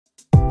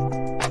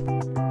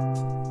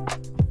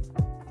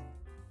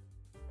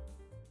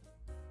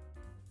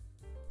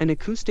An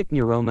acoustic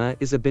neuroma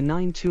is a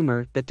benign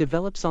tumor that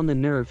develops on the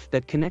nerve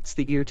that connects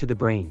the ear to the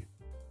brain.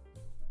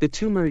 The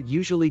tumor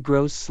usually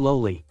grows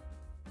slowly.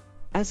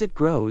 As it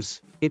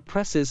grows, it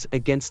presses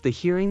against the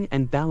hearing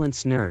and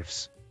balance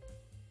nerves.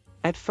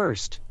 At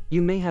first,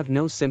 you may have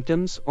no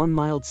symptoms or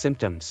mild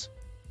symptoms.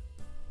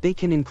 They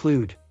can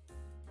include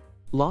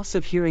loss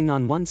of hearing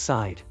on one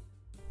side,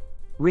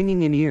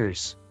 ringing in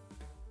ears,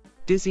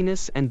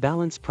 dizziness and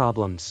balance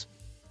problems.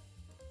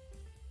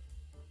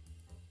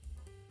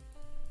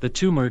 The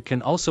tumor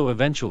can also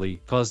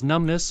eventually cause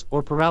numbness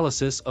or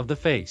paralysis of the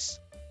face.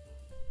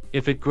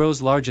 If it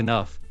grows large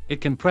enough,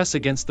 it can press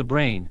against the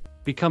brain,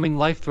 becoming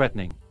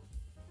life-threatening.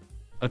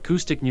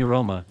 Acoustic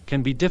neuroma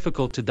can be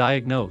difficult to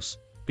diagnose,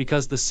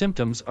 because the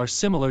symptoms are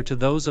similar to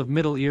those of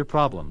middle ear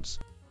problems.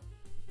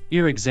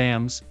 Ear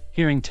exams,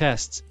 hearing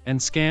tests,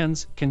 and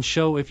scans can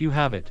show if you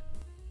have it.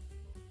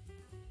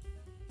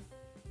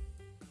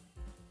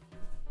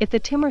 If the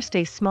tumor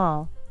stays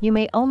small, you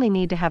may only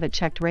need to have it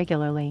checked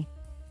regularly.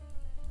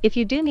 If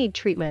you do need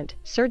treatment,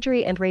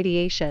 surgery and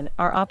radiation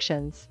are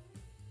options.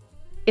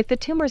 If the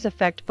tumors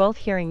affect both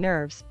hearing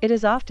nerves, it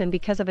is often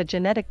because of a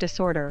genetic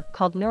disorder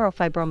called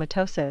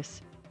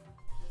neurofibromatosis.